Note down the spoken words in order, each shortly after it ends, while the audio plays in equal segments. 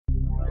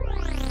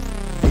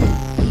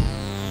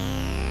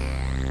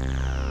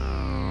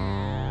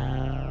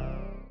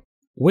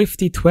With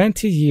the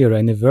 20-year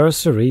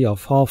anniversary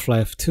of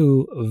Half-Life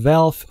 2,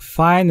 Valve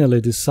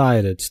finally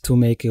decided to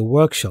make a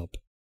workshop.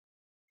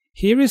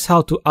 Here is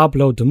how to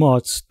upload the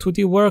mods to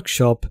the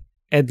workshop,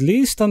 at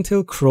least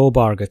until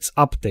Crowbar gets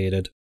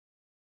updated.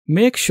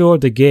 Make sure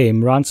the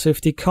game runs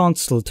with the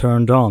console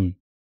turned on.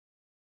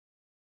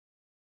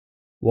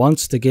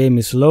 Once the game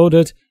is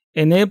loaded,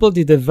 enable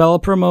the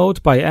developer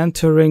mode by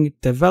entering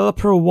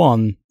Developer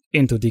 1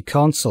 into the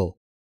console.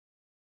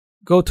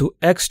 Go to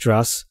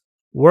Extras,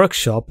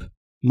 Workshop,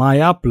 My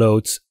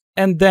Uploads,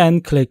 and then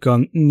click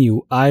on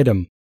New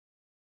Item.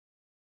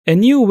 A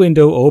new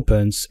window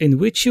opens in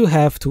which you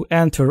have to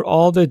enter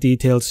all the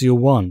details you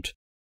want.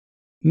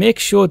 Make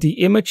sure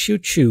the image you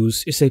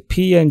choose is a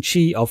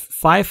PNG of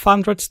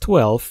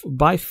 512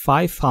 by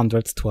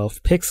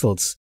 512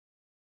 pixels.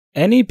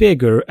 Any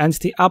bigger and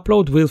the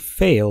upload will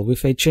fail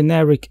with a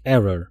generic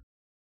error.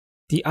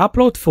 The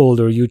upload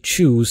folder you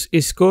choose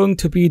is going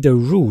to be the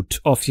root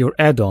of your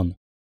add-on.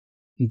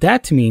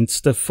 That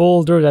means the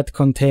folder that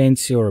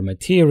contains your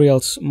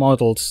materials,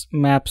 models,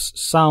 maps,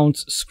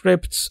 sounds,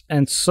 scripts,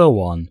 and so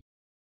on.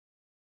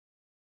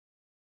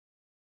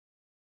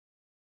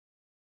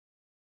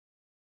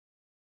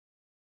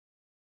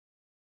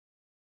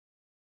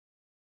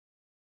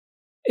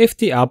 If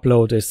the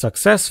upload is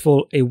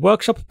successful, a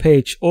workshop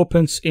page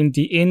opens in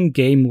the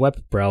in-game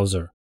web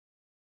browser.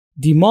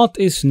 The mod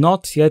is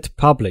not yet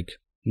public.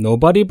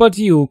 Nobody but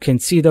you can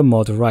see the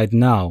mod right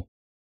now.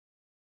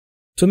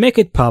 To make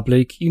it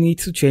public, you need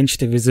to change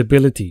the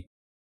visibility.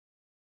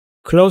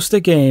 Close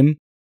the game,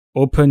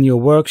 open your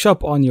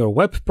workshop on your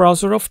web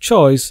browser of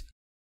choice,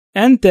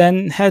 and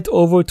then head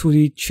over to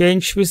the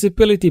Change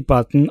Visibility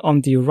button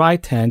on the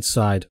right-hand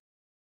side.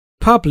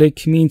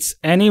 Public means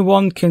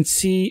anyone can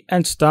see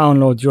and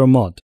download your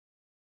mod.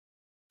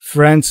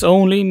 Friends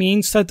only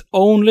means that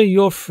only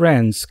your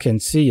friends can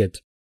see it.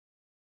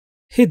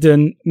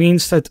 Hidden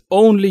means that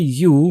only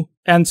you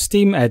and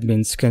Steam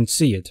admins can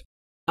see it.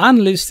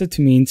 Unlisted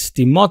means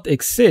the mod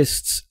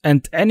exists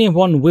and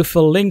anyone with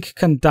a link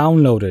can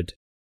download it,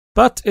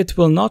 but it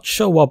will not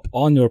show up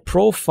on your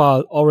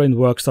profile or in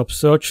workshop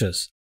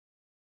searches.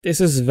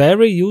 This is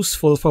very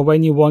useful for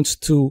when you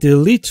want to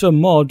delete a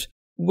mod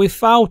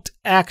without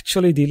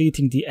actually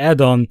deleting the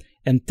add-on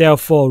and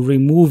therefore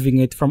removing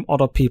it from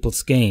other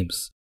people's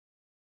games.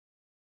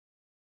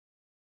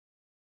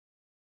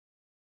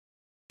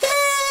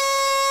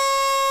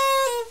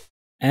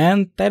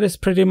 And that is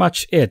pretty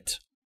much it.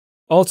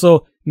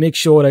 Also, make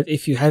sure that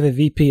if you have a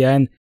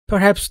VPN,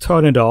 perhaps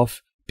turn it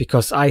off,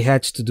 because I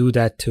had to do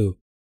that too.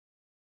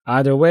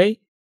 Either way,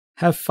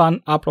 have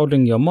fun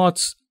uploading your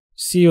mods.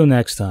 See you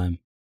next time.